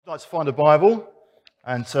I'd like to find a Bible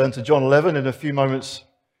and turn to John 11 in a few moments.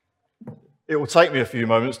 It will take me a few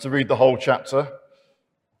moments to read the whole chapter.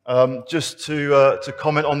 Just to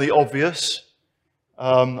comment on the obvious,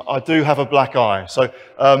 I do have a black eye. So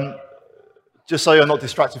just so you're not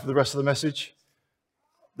distracted for the rest of the message,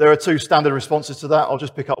 there are two standard responses to that. I'll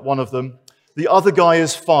just pick up one of them. The other guy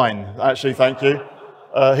is fine, actually, thank you.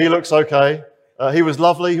 He looks okay. He was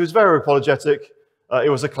lovely. He was very apologetic. It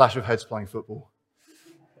was a clash of heads playing football.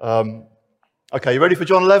 Okay, you ready for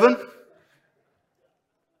John 11? I'm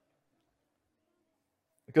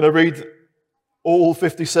going to read all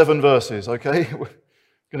 57 verses, okay? We're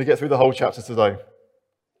going to get through the whole chapter today.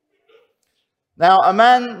 Now, a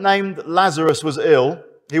man named Lazarus was ill.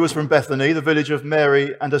 He was from Bethany, the village of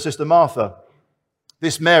Mary and her sister Martha.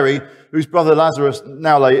 This Mary, whose brother Lazarus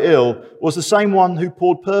now lay ill, was the same one who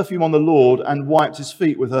poured perfume on the Lord and wiped his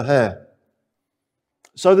feet with her hair.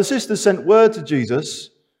 So the sisters sent word to Jesus,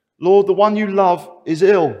 "Lord, the one you love is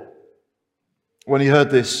ill." When he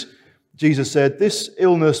heard this, Jesus said, "This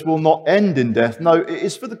illness will not end in death. No, it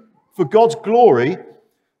is for God's glory,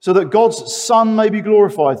 so that God's Son may be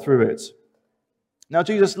glorified through it." Now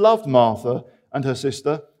Jesus loved Martha and her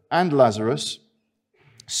sister and Lazarus.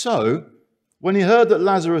 So when he heard that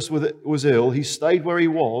Lazarus was ill, he stayed where he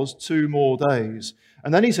was 2 more days.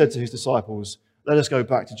 And then he said to his disciples, "Let us go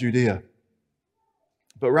back to Judea."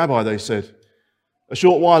 "But Rabbi," they said, "a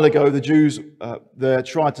short while ago the Jews there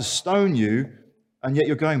tried to stone you, and yet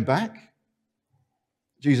you're going back?"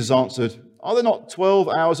 Jesus answered, "Are there not 12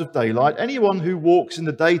 hours of daylight? Anyone who walks in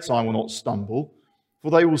the daytime will not stumble,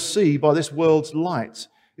 for they will see by this world's light.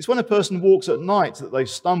 It's when a person walks at night that they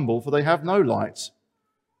stumble, for they have no light."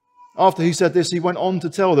 After he said this, he went on to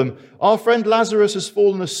tell them, "Our friend Lazarus has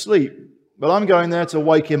fallen asleep, but I'm going there to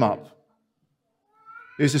wake him up."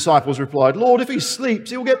 His disciples replied, "Lord, if he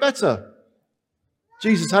sleeps, he will get better."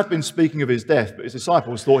 Jesus had been speaking of his death, but his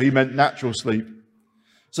disciples thought he meant natural sleep.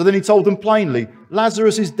 So then he told them plainly,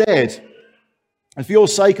 "Lazarus is dead. And for your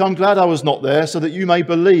sake, I'm glad I was not there, so that you may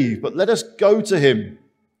believe. But let us go to him."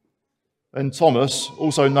 Then Thomas,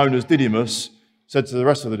 also known as Didymus, said to the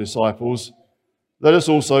rest of the disciples, "Let us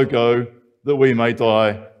also go, that we may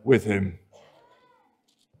die with him."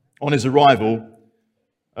 On his arrival,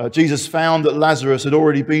 Jesus found that Lazarus had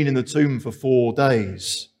already been in the tomb for 4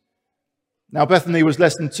 days. Now Bethany was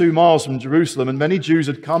less than 2 miles from Jerusalem, and many Jews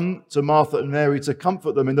had come to Martha and Mary to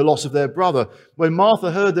comfort them in the loss of their brother. When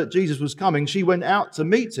Martha heard that Jesus was coming, she went out to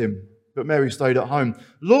meet him, but Mary stayed at home.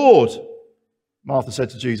 "Lord," Martha said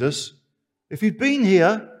to Jesus, "if you'd been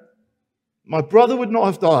here, my brother would not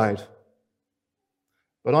have died.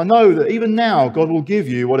 But I know that even now God will give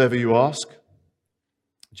you whatever you ask."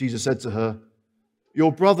 Jesus said to her,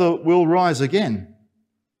 "Your brother will rise again."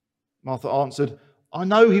 Martha answered, "I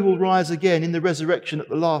know he will rise again in the resurrection at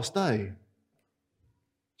the last day."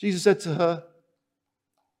 Jesus said to her,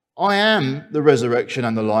 "I am the resurrection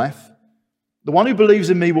and the life. The one who believes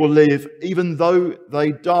in me will live even though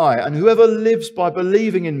they die, and whoever lives by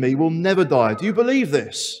believing in me will never die. Do you believe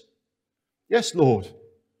this?" "Yes, Lord,"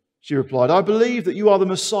 she replied. "I believe that you are the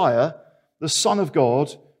Messiah, the Son of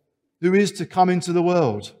God, who is to come into the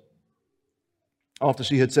world." After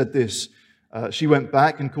she had said this, she went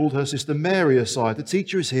back and called her sister Mary aside. "The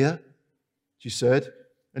teacher is here," she said,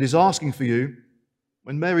 "and is asking for you."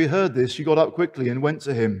 When Mary heard this, she got up quickly and went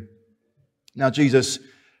to him. Now Jesus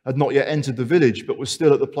had not yet entered the village, but was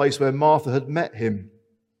still at the place where Martha had met him.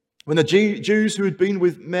 When the Jews who had been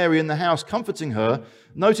with Mary in the house, comforting her,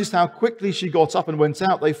 noticed how quickly she got up and went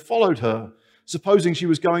out, they followed her, supposing she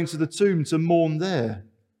was going to the tomb to mourn there.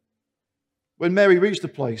 When Mary reached the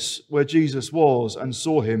place where Jesus was and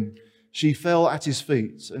saw him, she fell at his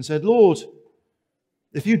feet and said, "Lord,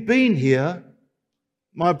 if you'd been here,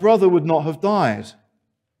 my brother would not have died."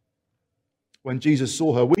 When Jesus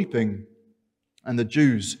saw her weeping, and the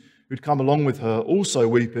Jews who'd come along with her also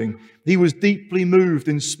weeping, he was deeply moved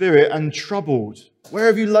in spirit and troubled. "Where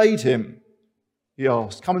have you laid him?" he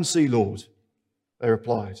asked. "Come and see, Lord," they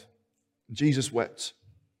replied. And Jesus wept.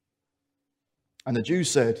 And the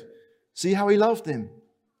Jews said, "See how he loved him."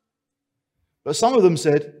 But some of them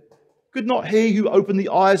said, "Could not he who opened the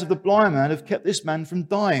eyes of the blind man have kept this man from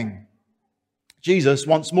dying?" Jesus,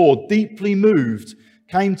 once more, deeply moved,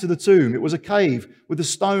 came to the tomb. It was a cave with a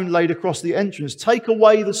stone laid across the entrance. "Take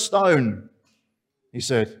away the stone," he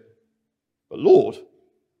said. "But Lord,"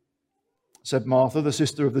 said Martha, the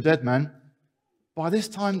sister of the dead man, "by this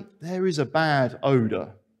time there is a bad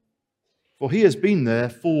odor, for he has been there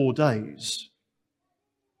 4 days."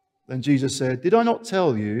 Then Jesus said, "Did I not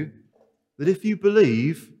tell you that if you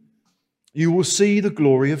believe, you will see the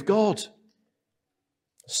glory of God?"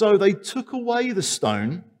 So they took away the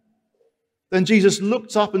stone Then Jesus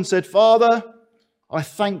looked up and said, "Father, I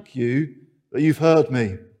thank you that you've heard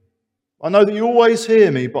me. I know that you always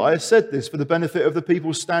hear me, but I have said this for the benefit of the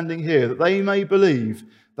people standing here, that they may believe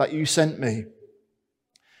that you sent me."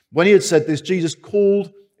 When he had said this, Jesus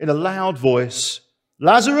called in a loud voice,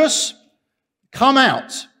 "Lazarus, come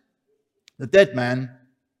out." The dead man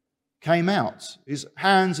came out, his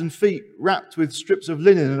hands and feet wrapped with strips of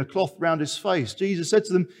linen and a cloth round his face. Jesus said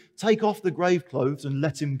to them, "Take off the grave clothes and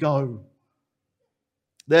let him go."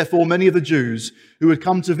 Therefore, many of the Jews who had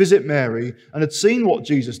come to visit Mary and had seen what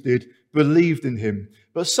Jesus did believed in him.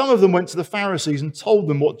 But some of them went to the Pharisees and told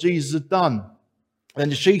them what Jesus had done. Then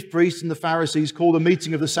the chief priests and the Pharisees called a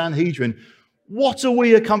meeting of the Sanhedrin. "What are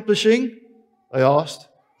we accomplishing?" they asked.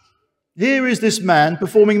 "Here is this man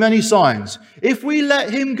performing many signs. If we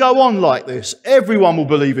let him go on like this, everyone will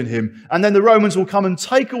believe in him, and then the Romans will come and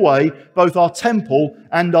take away both our temple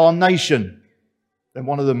and our nation." Then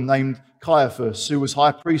one of them, named Caiaphas, who was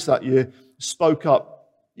high priest that year, spoke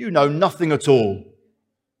up. "You know nothing at all.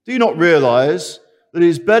 Do you not realize that it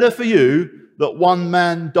is better for you that one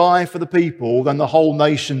man die for the people than the whole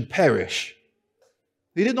nation perish?"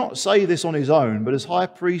 He did not say this on his own, but as high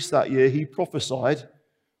priest that year, he prophesied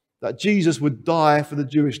that Jesus would die for the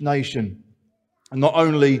Jewish nation, and not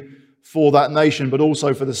only for that nation, but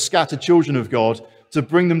also for the scattered children of God, to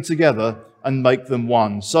bring them together and make them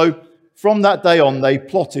one. So from that day on, they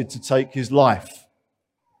plotted to take his life.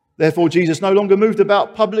 Therefore, Jesus no longer moved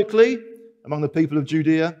about publicly among the people of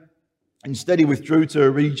Judea. Instead, he withdrew to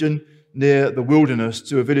a region near the wilderness,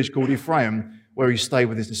 to a village called Ephraim, where he stayed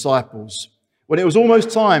with his disciples. When it was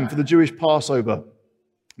almost time for the Jewish Passover,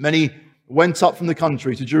 many went up from the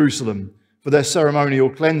country to Jerusalem for their ceremonial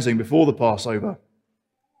cleansing before the Passover.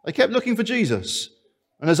 They kept looking for Jesus,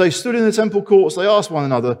 and as they stood in the temple courts, they asked one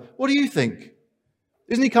another, "What do you think?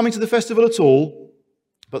 Isn't he coming to the festival at all?"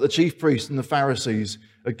 But the chief priests and the Pharisees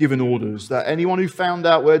had given orders that anyone who found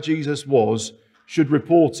out where Jesus was should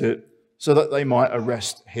report it so that they might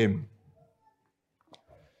arrest him.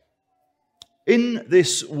 In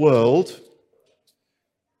this world,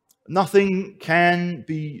 nothing can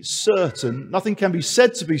be certain, nothing can be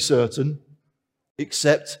said to be certain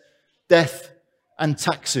except death and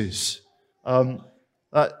taxes.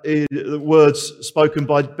 That is the words spoken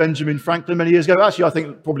by Benjamin Franklin many years ago. Actually, I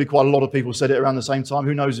think probably quite a lot of people said it around the same time.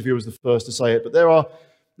 Who knows if he was the first to say it? But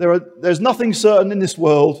there's nothing certain in this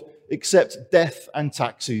world except death and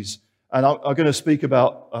taxes. And I'm going to speak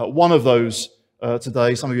about one of those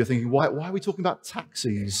today. Some of you are thinking, why are we talking about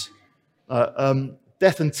taxes?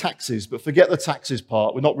 Death and taxes, but forget the taxes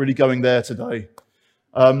part. We're not really going there today.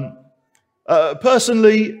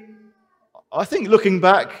 Personally, I think looking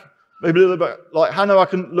back, maybe a little bit like Hannah, I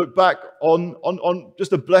can look back on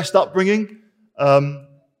just a blessed upbringing,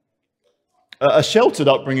 a sheltered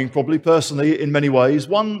upbringing probably personally in many ways,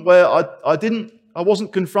 one where I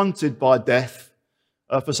wasn't confronted by death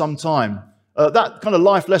for some time. That kind of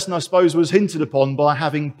life lesson, I suppose, was hinted upon by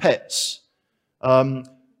having pets.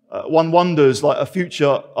 One wonders, like a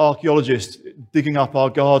future archaeologist digging up our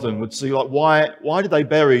garden would see, like, why did they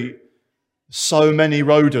bury so many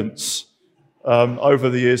rodents over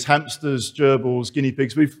the years? Hamsters, gerbils, guinea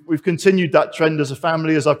pigs. We've continued that trend as a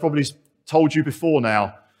family, as I've probably told you before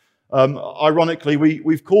now. Ironically,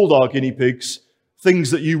 we've called our guinea pigs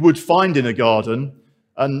things that you would find in a garden,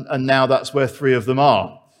 and now that's where 3 of them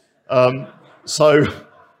are. So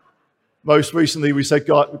most recently we said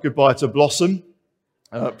goodbye to Blossom.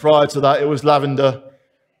 Prior to that, it was Lavender.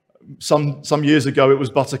 Some years ago, it was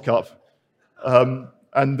Buttercup,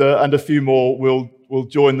 and a few more will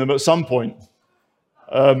join them at some point.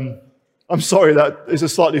 I'm sorry, that is a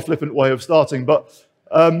slightly flippant way of starting, but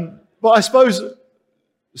I suppose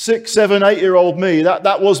 6, 7, 8-year-old me,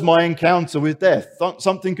 that was my encounter with death.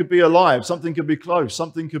 Something could be alive, something could be close,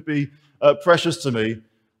 something could be precious to me.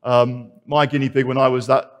 My guinea pig when I was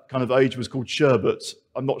that kind of age was called Sherbet.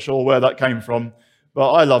 I'm not sure where that came from.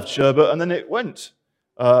 But I loved sherbet, and then it went.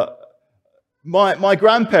 My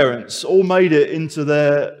grandparents all made it into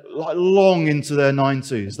long into their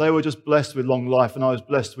 90s. They were just blessed with long life, and I was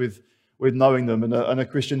blessed with knowing them and a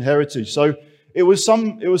Christian heritage. So it was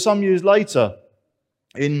some years later,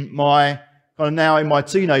 in my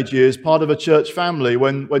teenage years, part of a church family,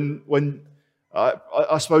 when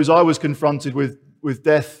I suppose I was confronted with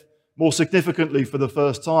death more significantly for the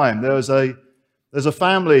first time. There's a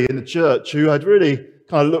family in the church who had really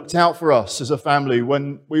kind of looked out for us as a family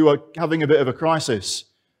when we were having a bit of a crisis.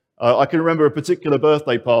 I can remember a particular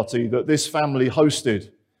birthday party that this family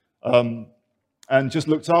hosted and just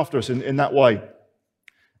looked after us in that way.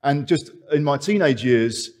 And just in my teenage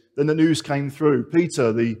years, then the news came through.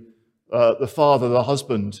 Peter, the father, the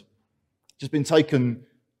husband, just been taken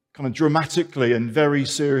kind of dramatically and very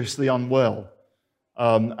seriously unwell.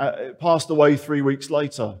 Passed away 3 weeks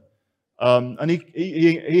later. And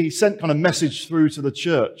he sent kind of message through to the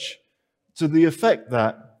church to the effect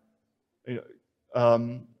that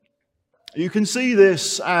you can see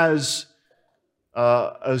this as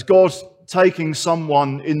God taking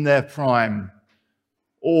someone in their prime,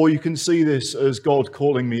 or you can see this as God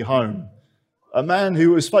calling me home. A man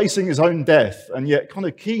who was facing his own death and yet kind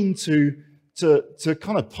of keen to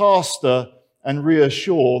kind of pastor and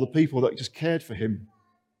reassure the people that just cared for him.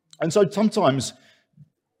 And so sometimes,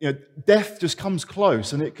 death just comes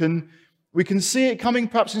close, and we can see it coming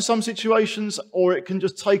perhaps in some situations, or it can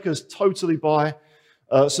just take us totally by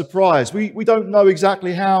surprise. We don't know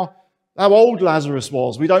exactly how old Lazarus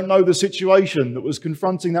was. We don't know the situation that was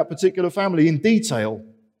confronting that particular family in detail.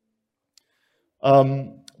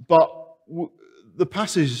 But the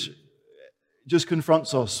passage just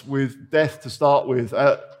confronts us with death to start with.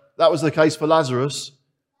 That was the case for Lazarus.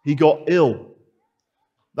 He got ill.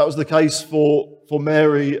 That was the case for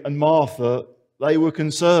Mary and Martha. They were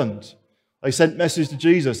concerned. They sent message to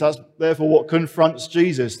Jesus. That's therefore what confronts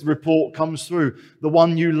Jesus. The report comes through. The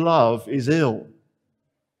one you love is ill.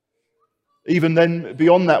 Even then,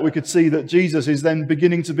 beyond that, we could see that Jesus is then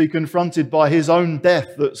beginning to be confronted by his own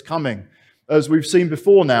death that's coming. As we've seen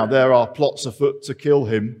before now, there are plots afoot to kill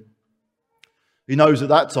him. He knows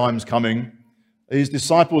that time's coming. His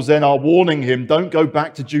disciples then are warning him, don't go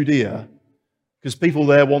back to Judea, because people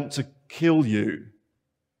there want to kill you.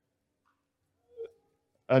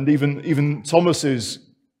 And even Thomas's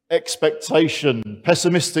expectation,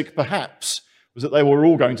 pessimistic perhaps, was that they were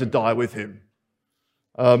all going to die with him.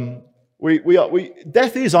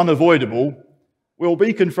 Death is unavoidable. We'll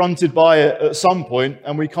be confronted by it at some point,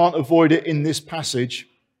 and we can't avoid it in this passage,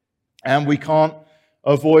 and we can't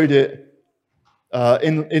avoid it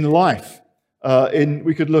in life.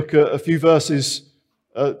 We could look at a few verses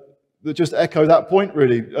that just echo that point,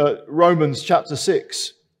 really. Romans chapter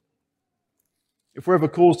 6. If we're ever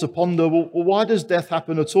caused to ponder, well, why does death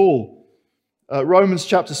happen at all? Romans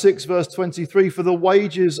chapter 6, verse 23, for the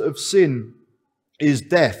wages of sin is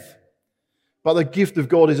death, but the gift of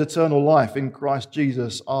God is eternal life in Christ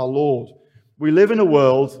Jesus our Lord. We live in a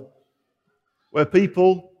world where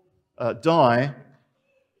people die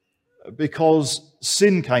because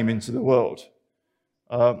sin came into the world.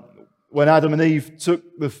 When Adam and Eve took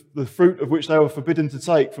the fruit of which they were forbidden to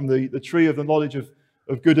take from the tree of the knowledge of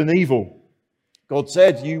good and evil, God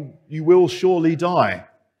said, you will surely die.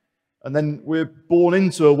 And then we're born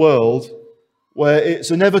into a world where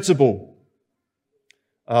it's inevitable.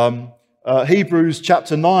 Hebrews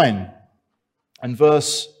chapter 9 and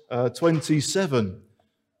verse 27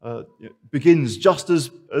 begins, just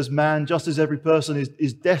as man, just as every person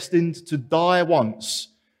is destined to die once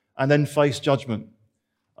and then face judgment.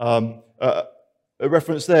 A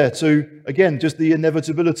reference there to, again, just the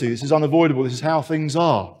inevitability. This is unavoidable. This is how things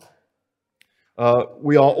are.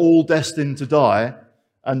 We are all destined to die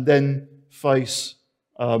and then face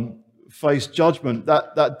judgment.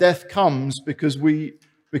 That death comes because we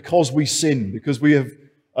sin, because we have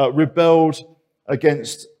rebelled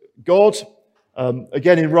against God.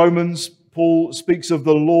 Again, in Romans, Paul speaks of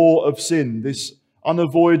the law of sin, this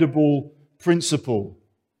unavoidable principle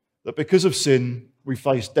that because of sin, we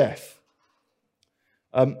face death.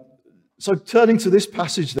 So turning to this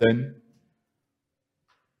passage then,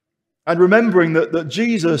 and remembering that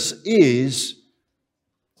Jesus is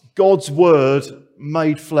God's word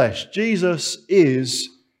made flesh. Jesus is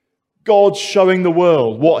God showing the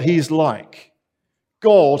world what he's like.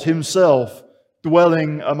 God himself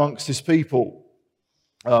dwelling amongst his people.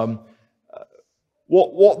 What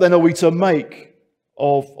then are we to make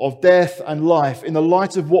of death and life in the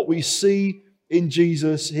light of what we see in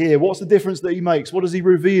Jesus here? What's the difference that he makes? What does he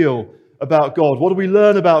reveal about God? What do we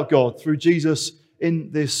learn about God through Jesus in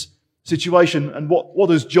this situation? And what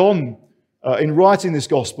does John, in writing this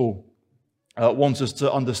gospel, want us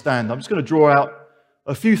to understand? I'm just going to draw out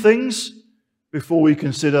a few things before we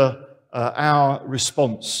consider our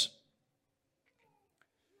response.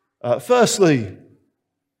 Firstly,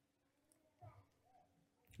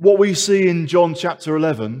 what we see in John chapter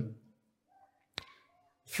 11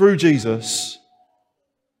 through Jesus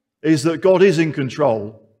is that God is in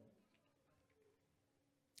control.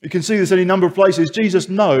 You can see this in any number of places. Jesus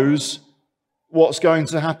knows what's going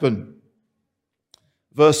to happen.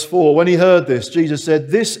 Verse 4, when he heard this, Jesus said,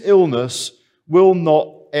 "This illness will not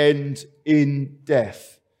end in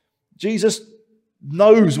death." Jesus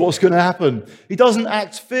knows what's going to happen. He doesn't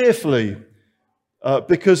act fearfully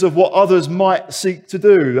because of what others might seek to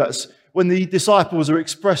do. That's when the disciples are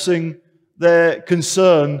expressing their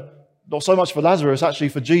concern Not so much for Lazarus, actually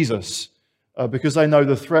for Jesus, because they know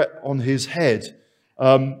the threat on his head.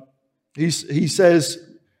 He says,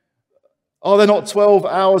 "Are there not 12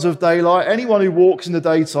 hours of daylight? Anyone who walks in the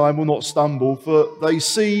daytime will not stumble, for they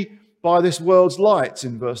see by this world's light,"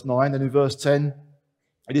 in verse 9. And in verse 10,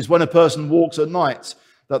 "It is when a person walks at night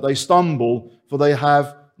that they stumble, for they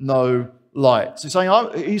have no light."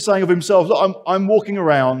 He's saying of himself, "Look, I'm walking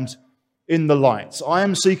around in the light. I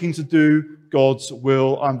am seeking to do God's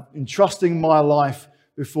will. I'm entrusting my life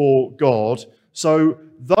before God. So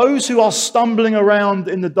those who are stumbling around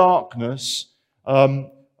in the darkness are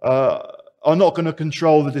not going to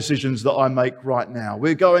control the decisions that I make right now.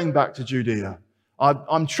 We're going back to Judea.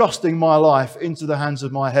 I'm trusting my life into the hands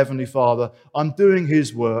of my Heavenly Father. I'm doing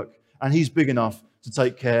His work, and He's big enough to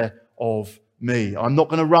take care of me. I'm not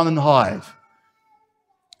going to run and hide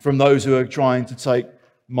from those who are trying to take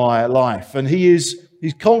my life." And he's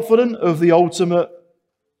confident of the ultimate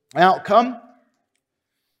outcome.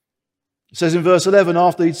 It says in verse 11,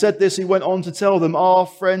 after he'd said this, he went on to tell them, "Our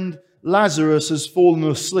friend Lazarus has fallen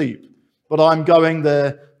asleep, but I'm going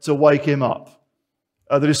there to wake him up."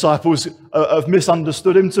 The disciples have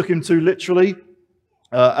misunderstood him, took him too literally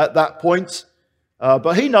at that point.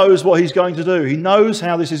 But he knows what he's going to do. He knows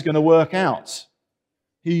how this is going to work out.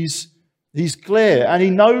 He's clear, and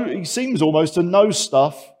he seems almost to know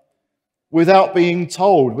stuff without being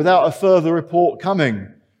told, without a further report coming.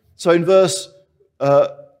 So in verse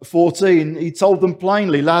 14, he told them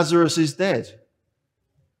plainly, "Lazarus is dead."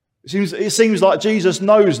 It seems like Jesus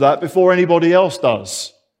knows that before anybody else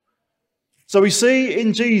does. So we see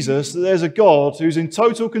in Jesus that there's a God who's in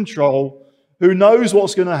total control, who knows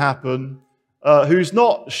what's going to happen, who's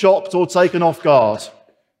not shocked or taken off guard.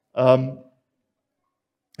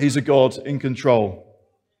 He's a God in control.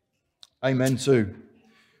 Amen too.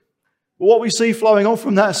 But what we see flowing on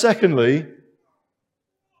from that, secondly,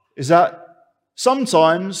 is that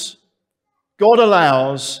sometimes God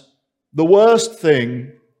allows the worst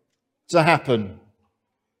thing to happen.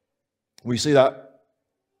 We see that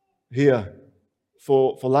here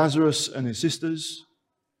for Lazarus and his sisters.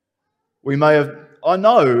 We may have, I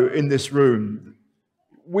know in this room,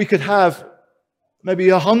 we could have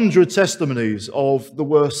maybe 100 testimonies of the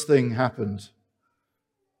worst thing happened.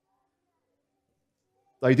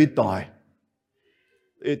 They did die.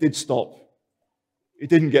 It did stop. It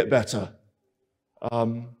didn't get better.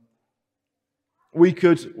 We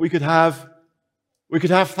could have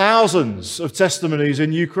thousands of testimonies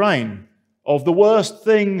in Ukraine of the worst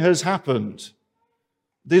thing has happened.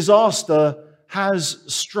 Disaster has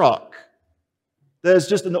struck. There's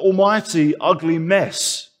just an almighty, ugly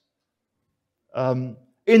mess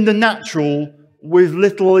in the natural, with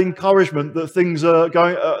little encouragement that things are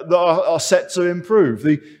going that are set to improve.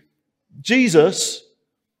 Jesus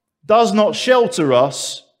does not shelter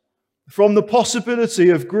us from the possibility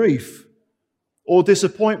of grief or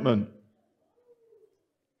disappointment.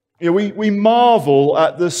 You know, we marvel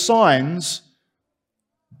at the signs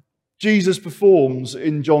Jesus performs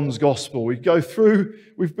in John's Gospel. We've been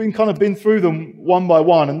through them one by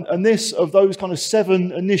one, and this, of those kind of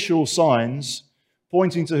 7 initial signs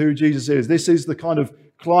pointing to who Jesus is, this is the kind of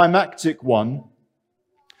climactic one.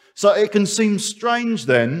 So it can seem strange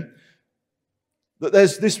then that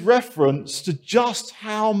there's this reference to just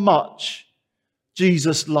how much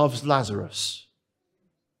Jesus loves Lazarus.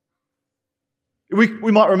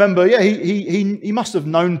 We might remember, he must have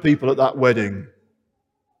known people at that wedding.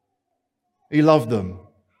 He loved them.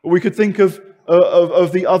 We could think of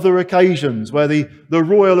the other occasions where the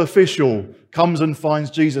royal official comes and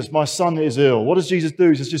finds Jesus. "My son is ill." What does Jesus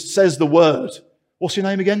do? He just says the word. What's your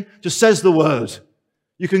name again? Just says the word.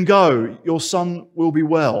 "You can go. Your son will be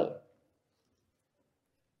well."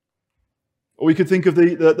 Or we could think of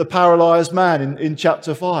the paralyzed man in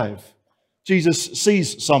chapter 5. Jesus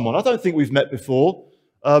sees someone. I don't think we've met before,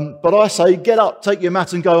 but I say, "Get up, take your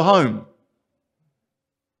mat and go home."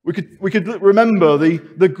 We could remember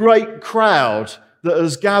the great crowd that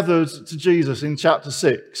has gathered to Jesus in chapter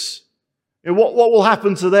 6. You know, what will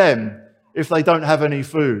happen to them if they don't have any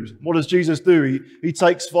food? What does Jesus do? He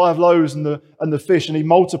takes 5 loaves and the fish, and he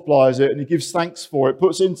multiplies it, and he gives thanks for it,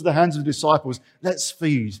 puts it into the hands of the disciples. Let's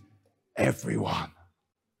feed everyone.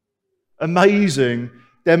 Amazing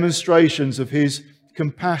demonstrations of his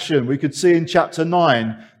compassion. We could see in chapter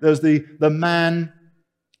 9, there's the man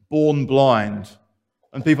born blind.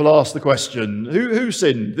 And people ask the question, who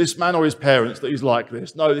sinned, this man or his parents, that he's like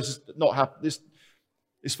this? No, this is not happening. This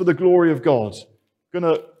is for the glory of God. Going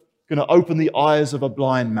to open the eyes of a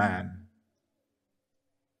blind man.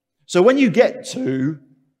 So when you get to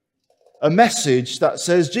a message that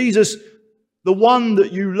says, Jesus, the one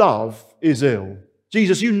that you love is ill,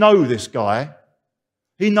 Jesus, you know this guy.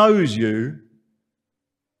 He knows you.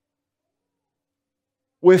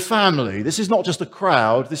 We're family. This is not just a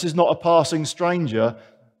crowd. This is not a passing stranger.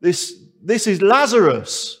 This is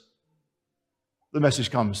Lazarus. The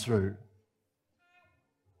message comes through.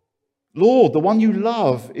 Lord, the one you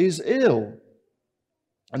love is ill.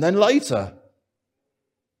 And then later,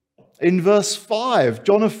 in verse 5,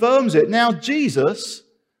 John affirms it. Now Jesus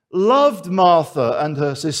loved Martha and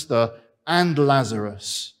her sister and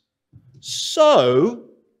Lazarus. So,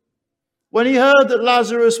 when he heard that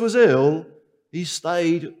Lazarus was ill, he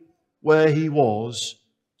stayed where he was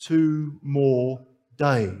 2 more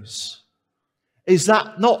days. Is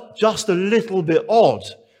that not just a little bit odd?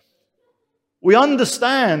 We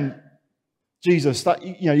understand, Jesus, that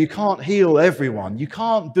you can't heal everyone. You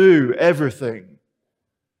can't do everything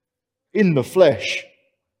in the flesh.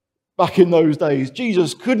 Back in those days,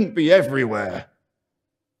 Jesus couldn't be everywhere.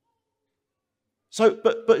 So,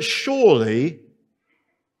 but surely,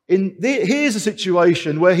 here's a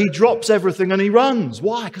situation where he drops everything and he runs.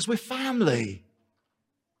 Why? Because we're family.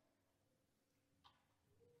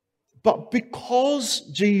 But because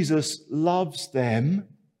Jesus loves them,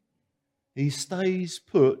 he stays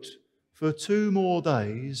put for 2 more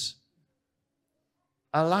days,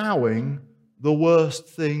 allowing the worst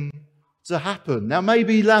thing to happen. Now,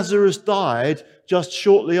 maybe Lazarus died just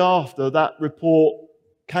shortly after that report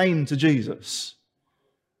came to Jesus.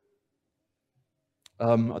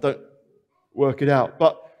 I don't work it out,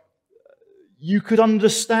 but you could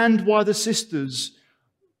understand why the sisters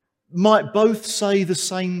might both say the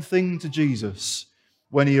same thing to Jesus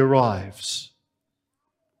when he arrives.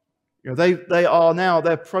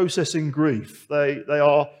 They're processing grief.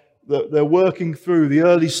 They're working through the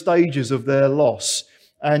early stages of their loss.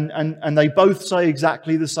 And they both say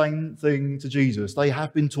exactly the same thing to Jesus. They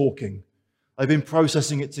have been talking. They've been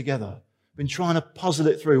processing it together. Been trying to puzzle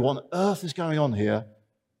it through. What on earth is going on here?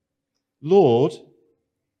 Lord,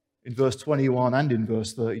 in verse 21 and in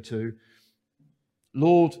verse 32,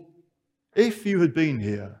 Lord, if you had been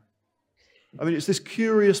here. I mean, it's this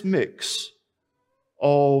curious mix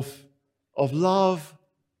of love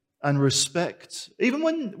and respect. Even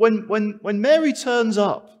when Mary turns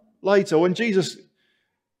up later, when Jesus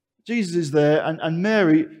is there, and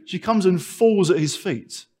Mary, she comes and falls at his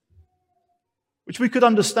feet, which we could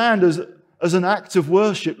understand as an act of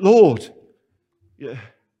worship. Lord. Yeah.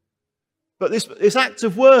 But this act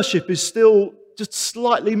of worship is still just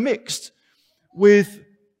slightly mixed with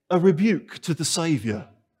a rebuke to the Saviour.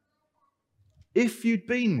 If you'd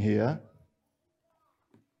been here,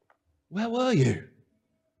 where were you?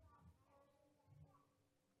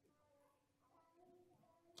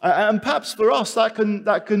 And perhaps for us, that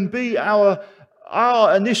can be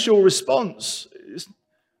our initial response.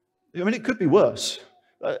 It could be worse.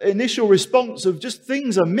 Initial response of just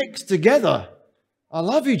things are mixed together. I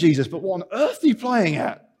love you, Jesus, but what on earth are you playing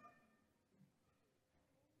at?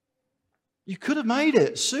 You could have made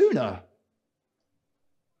it sooner.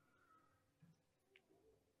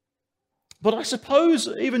 But I suppose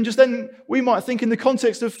even just then, we might think in the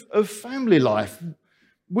context of family life,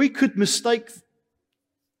 we could mistake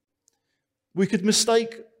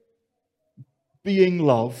being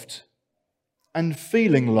loved and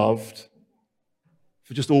feeling loved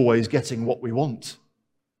for just always getting what we want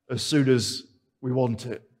as soon as we want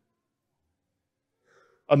it.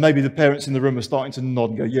 And maybe the parents in the room are starting to nod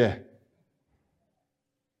and go, yeah.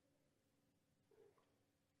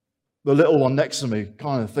 The little one next to me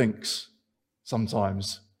kind of thinks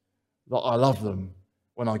sometimes that I love them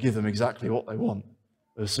when I give them exactly what they want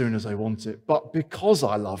as soon as they want it. But because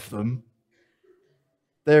I love them,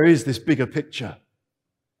 there is this bigger picture.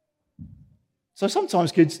 So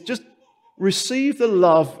sometimes, kids, just receive the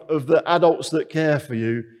love of the adults that care for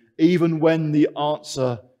you, even when the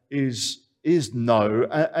answer is no,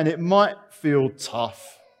 and it might feel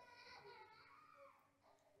tough.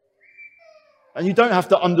 And you don't have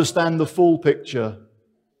to understand the full picture,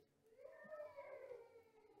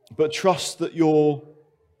 but trust that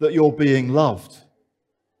you're being loved.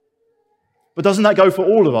 But doesn't that go for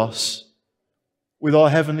all of us with our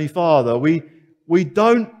Heavenly Father? We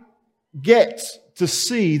don't get to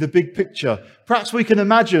see the big picture. Perhaps we can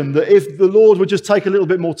imagine that if the Lord would just take a little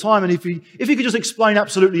bit more time, and if he could just explain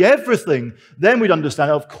absolutely everything, then we'd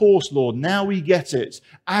understand, of course, Lord, now we get it,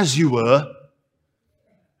 as you were.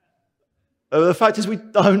 The fact is we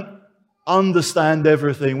don't understand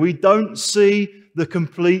everything. We don't see the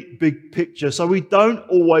complete big picture, so we don't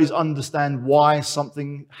always understand why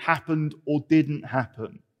something happened or didn't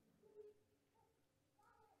happen.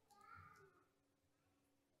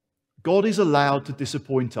 God is allowed to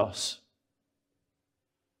disappoint us.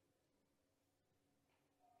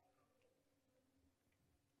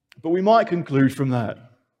 But we might conclude from that,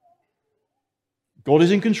 God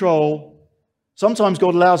is in control. Sometimes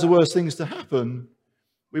God allows the worst things to happen.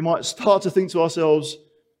 We might start to think to ourselves,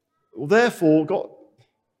 well, therefore,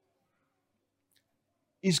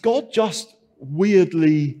 is God just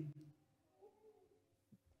weirdly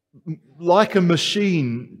like a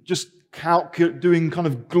machine, just doing kind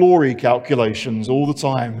of glory calculations all the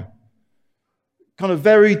time? Kind of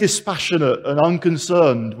very dispassionate and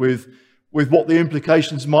unconcerned with what the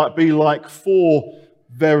implications might be like for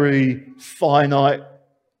very finite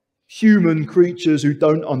human creatures who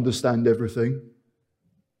don't understand everything.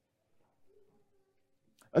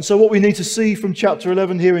 And so what we need to see from chapter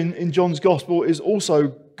 11 here in John's Gospel is also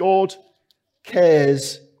God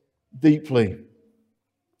cares deeply.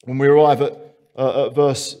 When we arrive at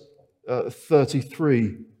verse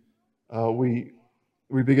 33, we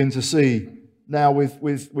begin to see now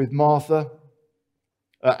with Martha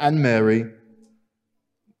and Mary,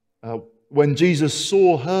 when Jesus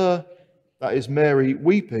saw her, that is Mary,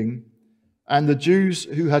 weeping, and the Jews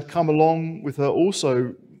who had come along with her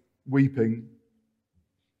also weeping.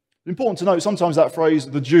 It's important to note sometimes that phrase,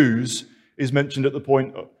 the Jews, is mentioned at the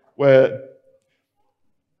point where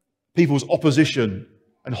people's opposition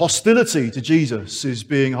and hostility to Jesus is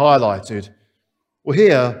being highlighted. Well,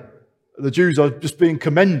 here, the Jews are just being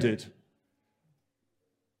commended.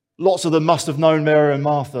 Lots of them must have known Mary and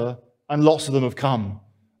Martha, and lots of them have come,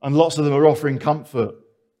 and lots of them are offering comfort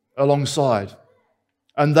alongside.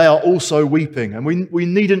 And they are also weeping. And we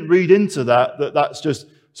needn't read into that's just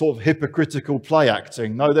sort of hypocritical play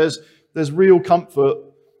acting. No, there's real comfort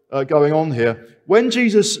going on here. When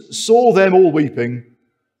Jesus saw them all weeping,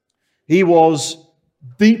 he was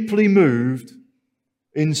deeply moved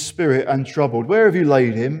in spirit and troubled. "Where have you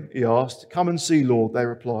laid him?" he asked. "Come and see, Lord," they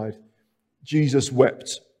replied. Jesus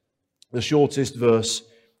wept. The shortest verse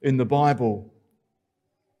in the Bible.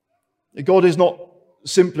 God is not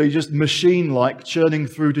simply just machine-like churning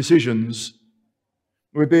through decisions.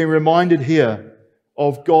 We're being reminded here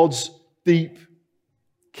of God's deep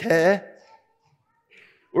care.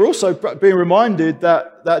 We're also being reminded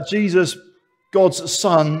that Jesus, God's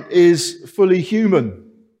Son, is fully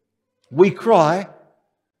human. We cry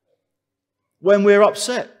when we're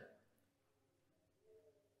upset.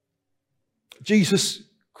 Jesus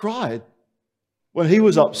cried when he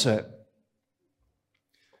was upset.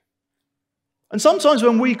 And sometimes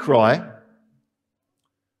when we cry,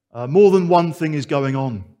 more than one thing is going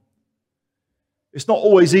on. It's not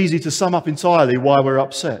always easy to sum up entirely why we're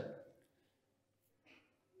upset.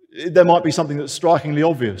 There might be something that's strikingly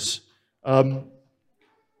obvious. I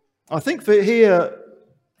think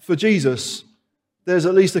for Jesus, there's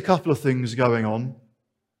at least a couple of things going on.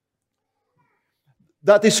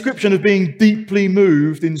 That description of being deeply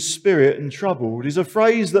moved in spirit and troubled is a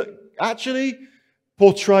phrase that actually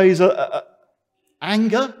portrays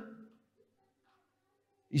anger.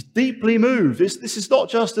 He's deeply moved. This is not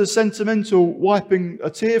just a sentimental wiping a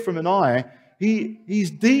tear from an eye. He's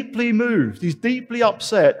deeply moved. He's deeply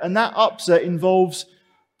upset, and that upset involves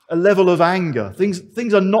a level of anger.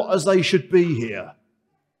 Things are not as they should be here.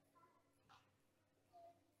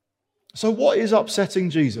 So what is upsetting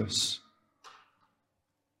Jesus?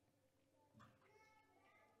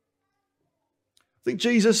 I think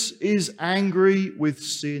Jesus is angry with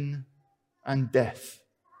sin and death.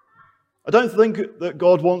 I don't think that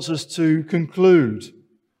God wants us to conclude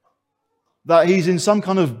that he's in some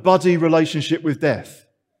kind of buddy relationship with death,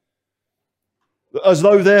 as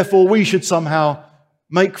though therefore we should somehow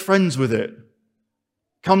make friends with it,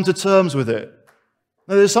 come to terms with it.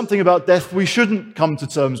 Now, there's something about death we shouldn't come to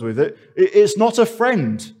terms with. It's not a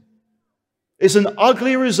friend. It's an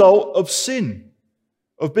ugly result of sin,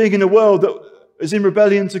 of being in a world that is in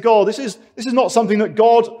rebellion to God. This is not something that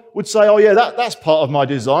God would say, oh yeah, that's part of my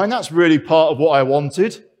design. That's really part of what I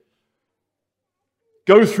wanted.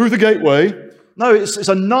 Go through the gateway. No, it's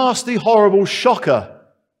a nasty, horrible shocker.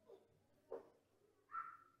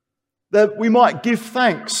 That we might give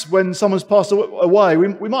thanks when someone's passed away.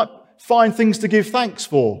 We might find things to give thanks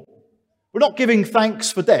for. We're not giving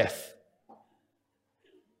thanks for death.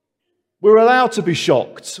 We're allowed to be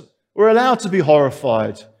shocked. We're allowed to be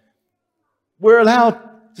horrified. We're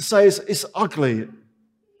allowed to say it's ugly.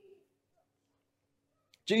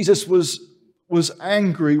 Jesus was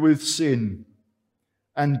angry with sin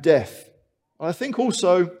and death. I think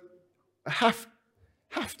also I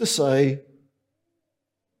have to say,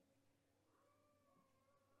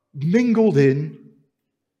 mingled in,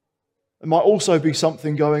 there might also be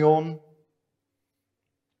something going on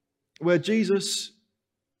where Jesus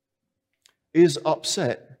is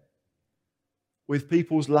upset with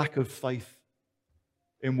people's lack of faith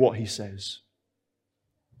in what he says.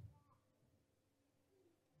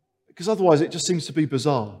 Because otherwise it just seems to be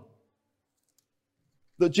bizarre.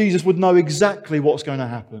 That Jesus would know exactly what's going to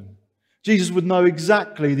happen. Jesus would know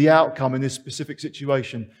exactly the outcome in this specific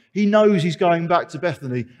situation. He knows he's going back to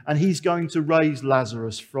Bethany and he's going to raise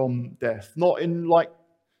Lazarus from death. Not in like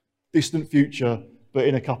distant future, but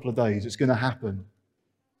in a couple of days. It's going to happen.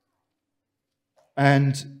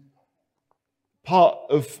 And part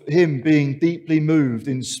of him being deeply moved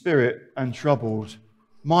in spirit and troubled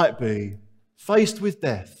might be faced with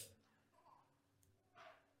death.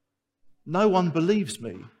 No one believes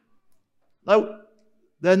me. No,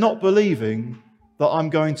 they're not believing that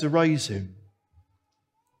I'm going to raise him.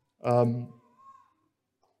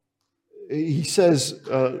 He says,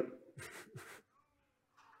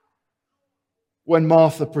 when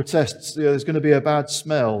Martha protests, there's going to be a bad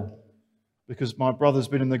smell because my brother's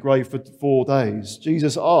been in the grave for 4 days.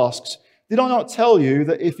 Jesus asks, did I not tell you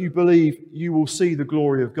that if you believe, you will see the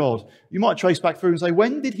glory of God? You might trace back through and say,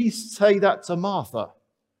 when did he say that to Martha?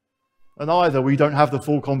 And either we don't have the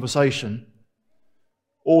full conversation,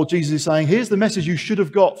 or Jesus is saying, here's the message you should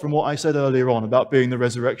have got from what I said earlier on about being the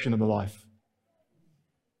resurrection and the life.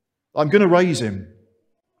 I'm going to raise him.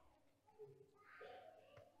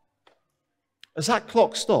 Has that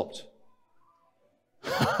clock stopped?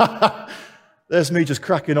 There's me just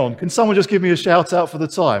cracking on. Can someone just give me a shout out for the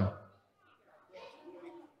time?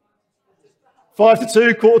 5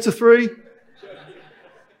 to 2, quarter to 3.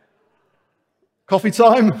 Coffee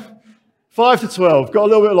time? 5 to 12. Got a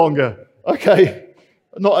little bit longer. Okay.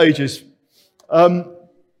 Not ages.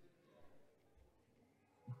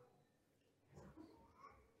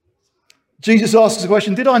 Jesus asks the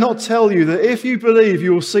question, did I not tell you that if you believe,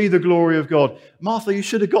 you will see the glory of God? Martha, you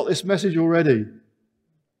should have got this message already.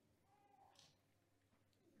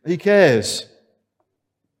 He cares.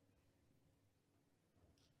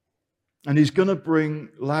 And he's going to bring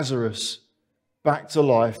Lazarus back to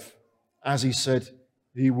life as he said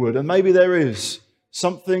he would. And maybe there is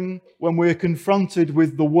something when we're confronted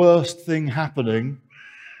with the worst thing happening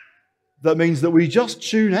that means that we just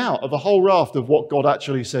tune out of a whole raft of what God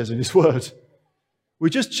actually says in his word.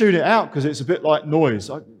 We just tune it out because it's a bit like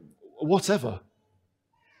noise. Whatever.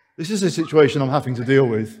 This is a situation I'm having to deal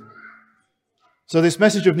with. So this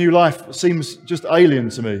message of new life seems just alien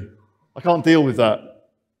to me. I can't deal with that.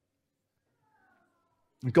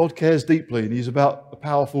 And God cares deeply and he's about a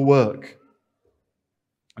powerful work.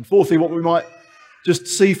 And fourthly, what we might just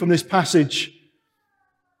see from this passage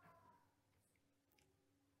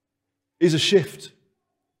is a shift.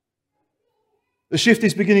 The shift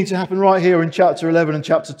is beginning to happen right here in chapter 11 and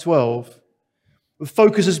chapter 12. The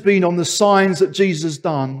focus has been on the signs that Jesus has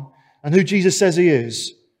done and who Jesus says he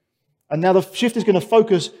is. And now the shift is going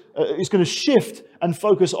to shift and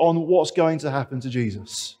focus on what's going to happen to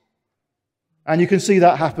Jesus. And you can see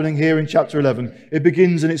that happening here in chapter 11. It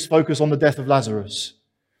begins in its focus on the death of Lazarus.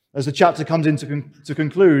 As the chapter comes in to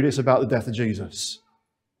conclude, it's about the death of Jesus.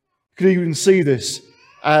 You can even see this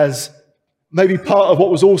as maybe part of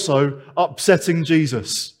what was also upsetting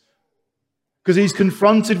Jesus. Because he's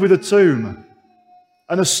confronted with a tomb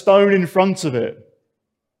and a stone in front of it.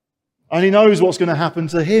 And he knows what's going to happen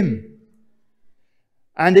to him.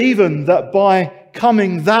 And even that by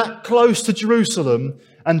coming that close to Jerusalem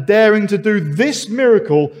and daring to do this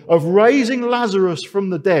miracle of raising Lazarus from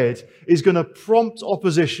the dead is going to prompt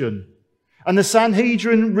opposition. And the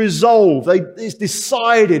Sanhedrin resolve, it's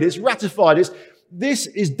decided, it's ratified, this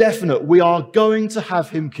is definite. We are going to have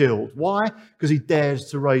him killed. Why? Because he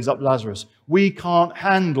dares to raise up Lazarus. We can't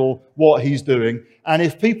handle what he's doing. And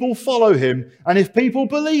if people follow him, and if people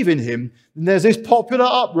believe in him, then there's this popular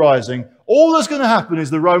uprising. All that's going to happen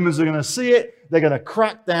is the Romans are going to see it, they're going to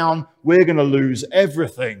crack down, we're going to lose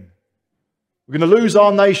everything. We're going to lose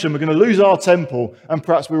our nation, we're going to lose our temple, and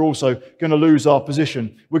perhaps we're also going to lose our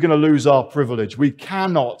position. We're going to lose our privilege. We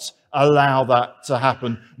cannot allow that to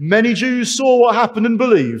happen. Many Jews saw what happened and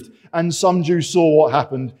believed, and some Jews saw what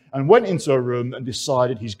happened and went into a room and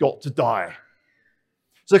decided he's got to die.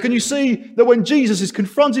 So can you see that when Jesus is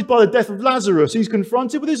confronted by the death of Lazarus, he's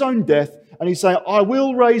confronted with his own death, and he's saying, I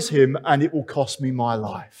will raise him and it will cost me my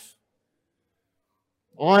life.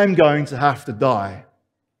 I'm going to have to die.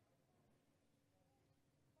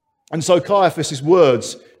 And so Caiaphas'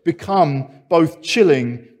 words become both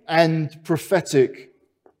chilling and prophetic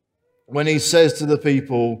when he says to the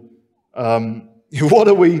people, what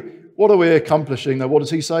are we accomplishing? Now, what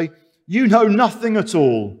does he say? You know nothing at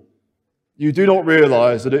all. You do not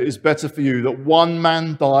realize that it is better for you that one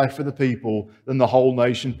man die for the people than the whole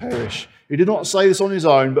nation perish. He did not say this on his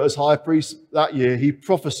own, but as high priest that year, he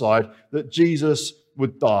prophesied that Jesus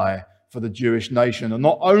would die for the Jewish nation. And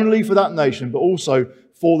not only for that nation, but also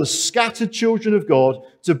for the scattered children of God,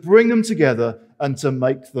 to bring them together and to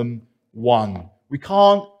make them one. We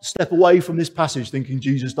can't step away from this passage thinking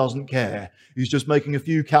Jesus doesn't care. He's just making a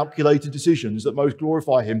few calculated decisions that most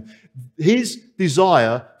glorify him. His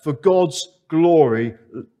desire for God's glory,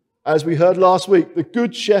 as we heard last week, the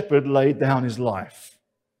Good Shepherd laid down his life.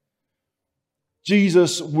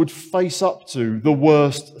 Jesus would face up to the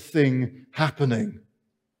worst thing happening.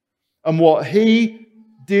 And what he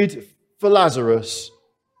did for Lazarus,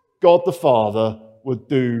 God the Father would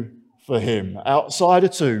do for him outside a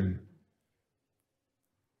tomb.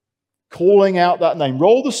 Calling out that name,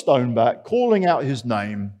 roll the stone back, calling out his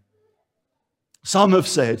name. Some have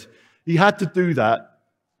said he had to do that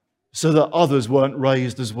so that others weren't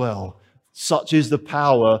raised as well. Such is the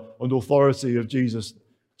power and authority of Jesus'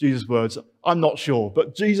 words. I'm not sure,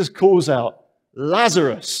 but Jesus calls out,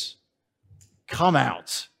 Lazarus, come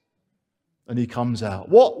out. And he comes out.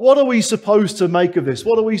 What are we supposed to make of this?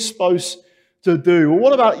 What are we supposed to do? Well,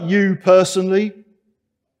 what about you personally?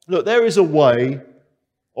 Look, there is a way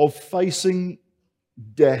of facing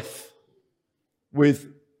death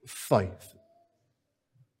with faith.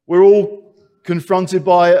 We're all confronted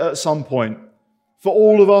by it at some point. For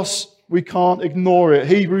all of us, we can't ignore it.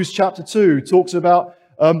 Hebrews chapter 2 talks about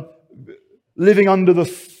living under the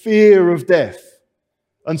fear of death.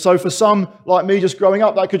 And so for some, like me, just growing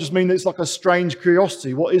up, that could just mean that it's like a strange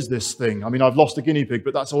curiosity. What is this thing? I mean, I've lost a guinea pig,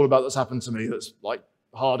 but that's all about that's happened to me. That's like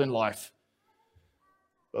hard in life.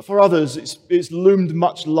 But for others, it's loomed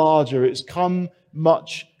much larger. It's come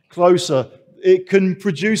much closer. It can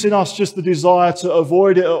produce in us just the desire to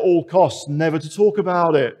avoid it at all costs, never to talk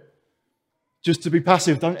about it, just to be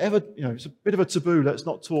passive. Don't ever, it's a bit of a taboo. Let's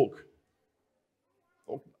not talk.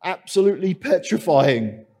 Absolutely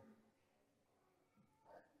petrifying.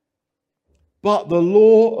 But the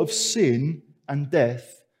law of sin and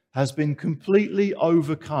death has been completely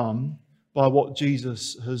overcome by what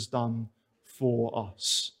Jesus has done for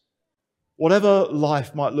us. Whatever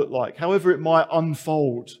life might look like, however it might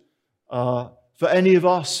unfold, for any of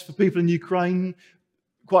us, for people in Ukraine,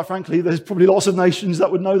 quite frankly, there's probably lots of nations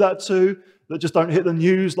that would know that too, that just don't hit the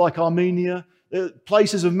news, like Armenia.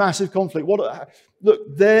 Places of massive conflict.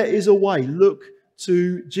 Look, there is a way. Look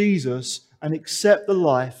to Jesus and accept the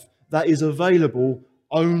life that is available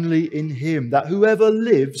only in him. That whoever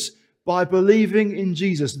lives by believing in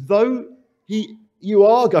Jesus, though you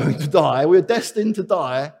are going to die, we're destined to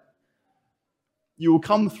die, you will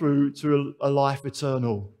come through to a life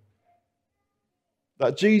eternal.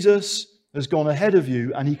 That Jesus has gone ahead of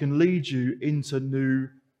you and he can lead you into new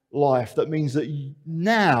life. That means that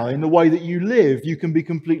now, in the way that you live, you can be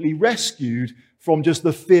completely rescued from just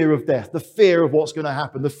the fear of death, the fear of what's going to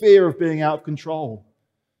happen, the fear of being out of control.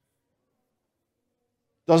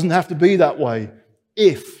 Doesn't have to be that way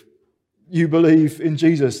if you believe in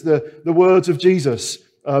Jesus. The words of Jesus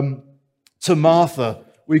to Martha,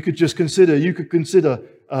 you could consider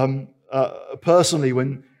personally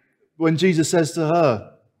when Jesus says to her,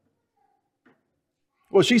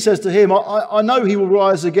 well, she says to him, I know he will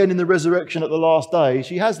rise again in the resurrection at the last day.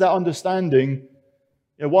 She has that understanding,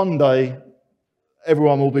 one day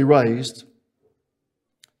everyone will be raised.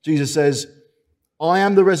 Jesus says, I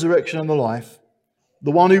am the resurrection and the life.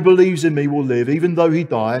 The one who believes in me will live, even though he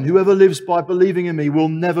die, and whoever lives by believing in me will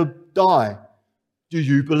never die. Do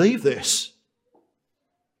you believe this?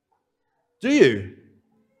 Do you?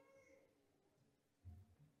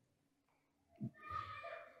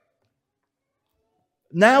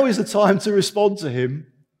 Now is the time to respond to him.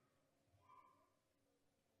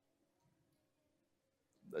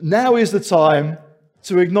 Now is the time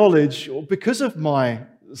to acknowledge, because of my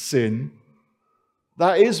sin,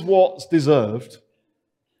 that is what's deserved.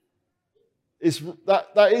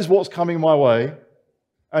 That is what's coming my way,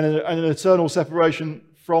 and an eternal separation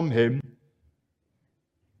from him.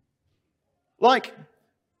 Like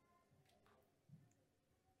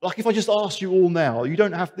if I just asked you all now,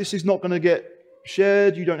 this is not going to get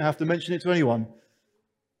shared, you don't have to mention it to anyone.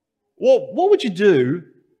 What would you do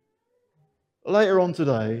later on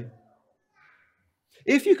today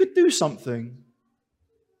if you could do something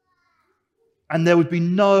and there would be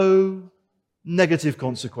no negative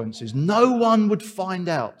consequences? No one would find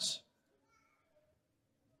out.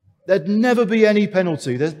 There'd never be any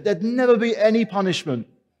penalty. There'd never be any punishment.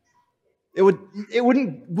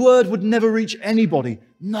 Word would never reach anybody.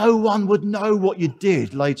 No one would know what you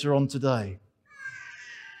did later on today.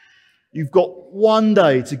 You've got one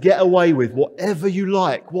day to get away with whatever you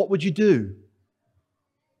like. What would you do?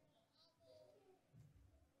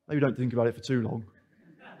 Maybe don't think about it for too long.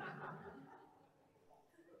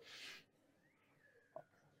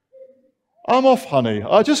 I'm off, honey.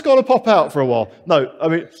 I just got to pop out for a while. No, I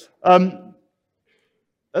mean,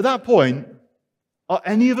 at that point, are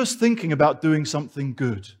any of us thinking about doing something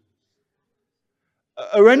good?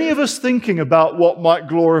 Are any of us thinking about what might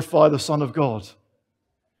glorify the Son of God?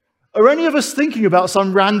 Are any of us thinking about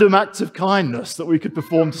some random act of kindness that we could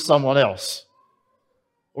perform to someone else?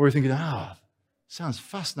 Or are we thinking, sounds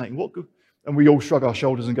fascinating. What good? And we all shrug our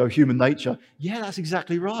shoulders and go, human nature. Yeah, that's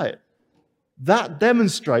exactly right. That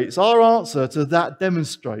demonstrates, our answer to that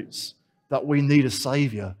demonstrates that we need a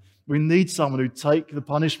Saviour. We need someone who'd take the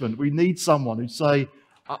punishment. We need someone who'd say,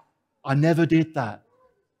 I never did that.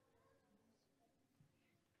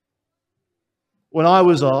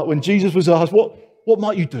 When Jesus was asked, what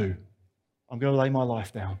might you do? I'm going to lay my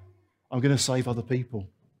life down. I'm going to save other people.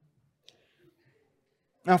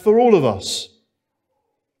 Now, for all of us,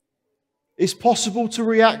 it's possible to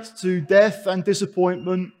react to death and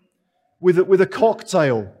disappointment with a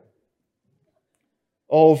cocktail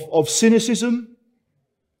of cynicism,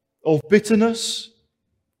 of bitterness,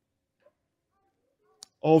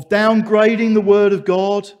 of downgrading the Word of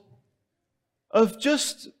God, of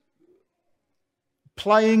just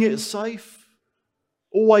playing it safe,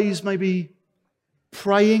 always maybe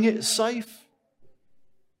praying it safe,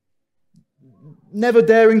 never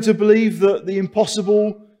daring to believe that the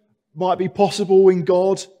impossible might be possible in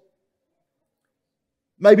God.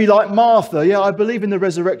 Maybe like Martha, I believe in the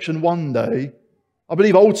resurrection one day. I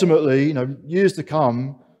believe ultimately, years to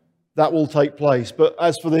come, that will take place. But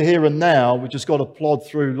as for the here and now, we've just got to plod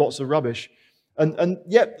through lots of rubbish. And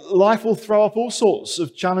yet life will throw up all sorts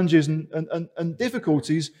of challenges and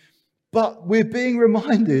difficulties, but we're being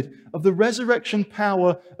reminded of the resurrection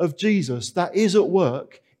power of Jesus that is at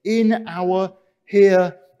work in our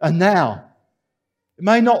here and now. It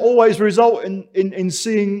may not always result in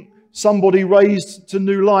seeing somebody raised to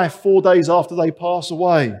new life 4 days after they pass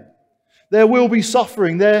away. There will be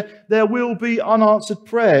suffering. There will be unanswered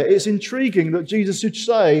prayer. It's intriguing that Jesus should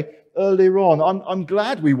say earlier on, I'm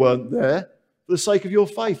glad we weren't there for the sake of your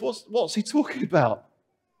faith. What's he talking about?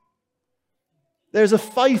 There's a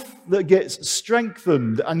faith that gets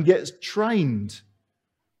strengthened and gets trained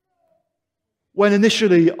when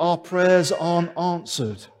initially our prayers aren't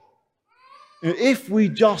answered. If we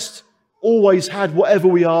just always had whatever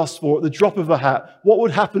we asked for at the drop of a hat, what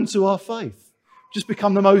would happen to our faith? Just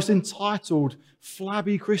become the most entitled,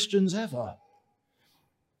 flabby Christians ever.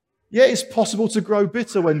 Yeah, it's possible to grow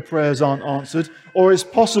bitter when prayers aren't answered, or it's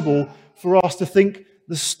possible for us to think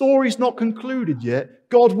the story's not concluded yet.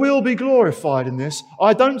 God will be glorified in this.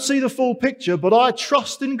 I don't see the full picture, but I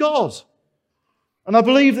trust in God. And I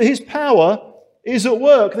believe that His power is at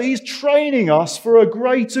work, that He's training us for a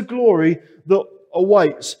greater glory that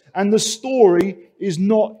awaits. And the story is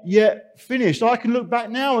not yet finished. I can look back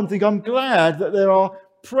now and think I'm glad that there are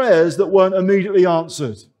prayers that weren't immediately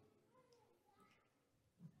answered.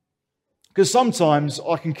 Because sometimes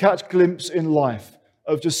I can catch a glimpse in life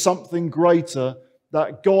of just something greater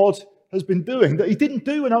that God has been doing, that He didn't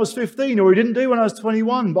do when I was 15 or He didn't do when I was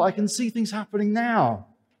 21, but I can see things happening now.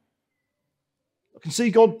 I can see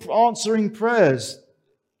God answering prayers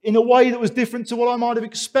in a way that was different to what I might have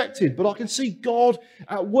expected, but I can see God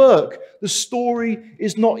at work. The story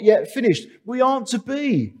is not yet finished. We aren't to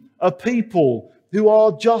be a people who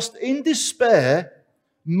are just in despair,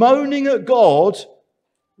 moaning at God,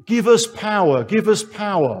 give us power, give us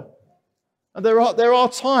power. And there are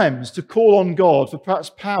times to call on God for perhaps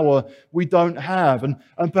power we don't have.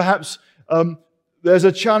 And perhaps there's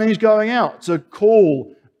a challenge going out to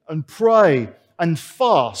call and pray and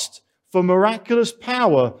fast for miraculous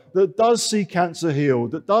power that does see cancer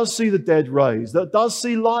healed, that does see the dead raised, that does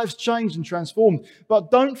see lives changed and transformed.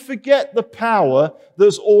 But don't forget the power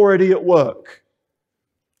that's already at work.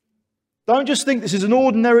 Don't just think this is an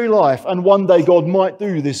ordinary life and one day God might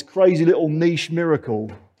do this crazy little niche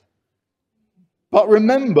miracle. But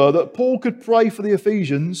remember that Paul could pray for the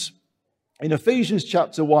Ephesians. In Ephesians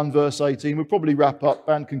chapter 1, verse 18, we'll probably wrap up,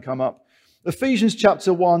 band can come up. Ephesians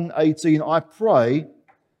chapter 1, 18, I pray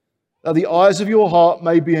that the eyes of your heart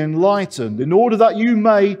may be enlightened, in order that you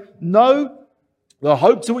may know the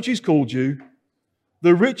hope to which He's called you,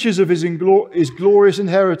 the riches of His glorious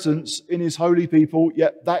inheritance in His holy people.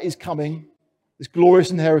 Yet that is coming, this glorious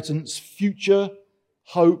inheritance, future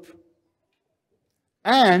hope.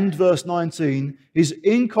 And, verse 19, His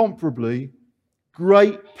incomparably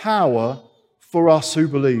great power for us who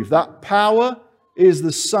believe. That power is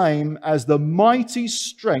the same as the mighty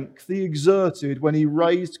strength He exerted when He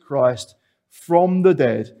raised Christ from the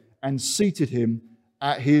dead and seated Him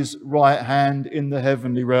at His right hand in the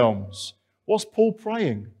heavenly realms. What's Paul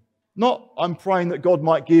praying? Not, I'm praying that God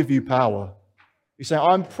might give you power. He's saying,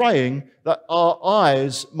 I'm praying that our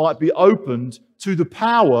eyes might be opened to the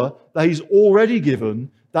power that He's already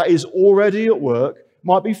given, that is already at work,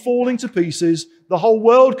 might be falling to pieces. The whole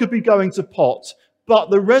world could be going to pot.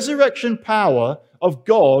 But the resurrection power of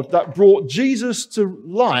God that brought Jesus to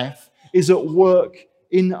life is at work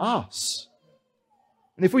in us.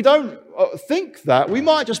 And if we don't think that, we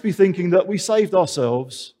might just be thinking that we saved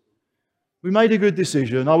ourselves. We made a good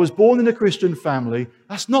decision. I was born in a Christian family.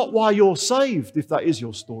 That's not why you're saved, if that is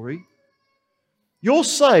your story. You're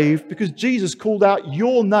saved because Jesus called out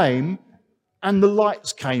your name and the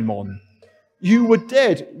lights came on. You were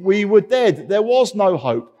dead. We were dead. There was no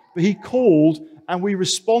hope. But He called and we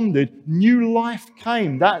responded. New life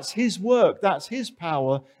came. That's His work. That's His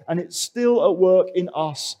power. And it's still at work in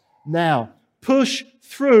us now. Push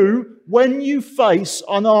through when you face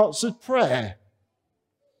unanswered prayer.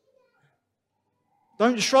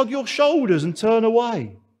 Don't shrug your shoulders and turn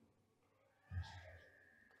away.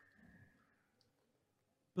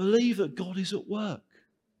 Believe that God is at work.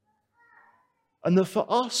 And that for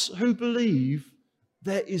us who believe,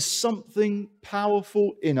 there is something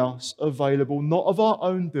powerful in us available, not of our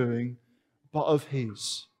own doing, but of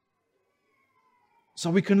His. So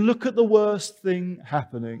we can look at the worst thing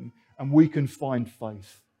happening and we can find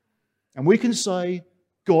faith. And we can say,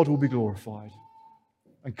 God will be glorified.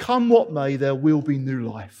 And come what may, there will be new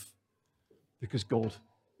life. Because God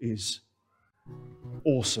is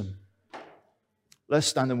awesome. Let's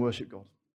stand and worship God.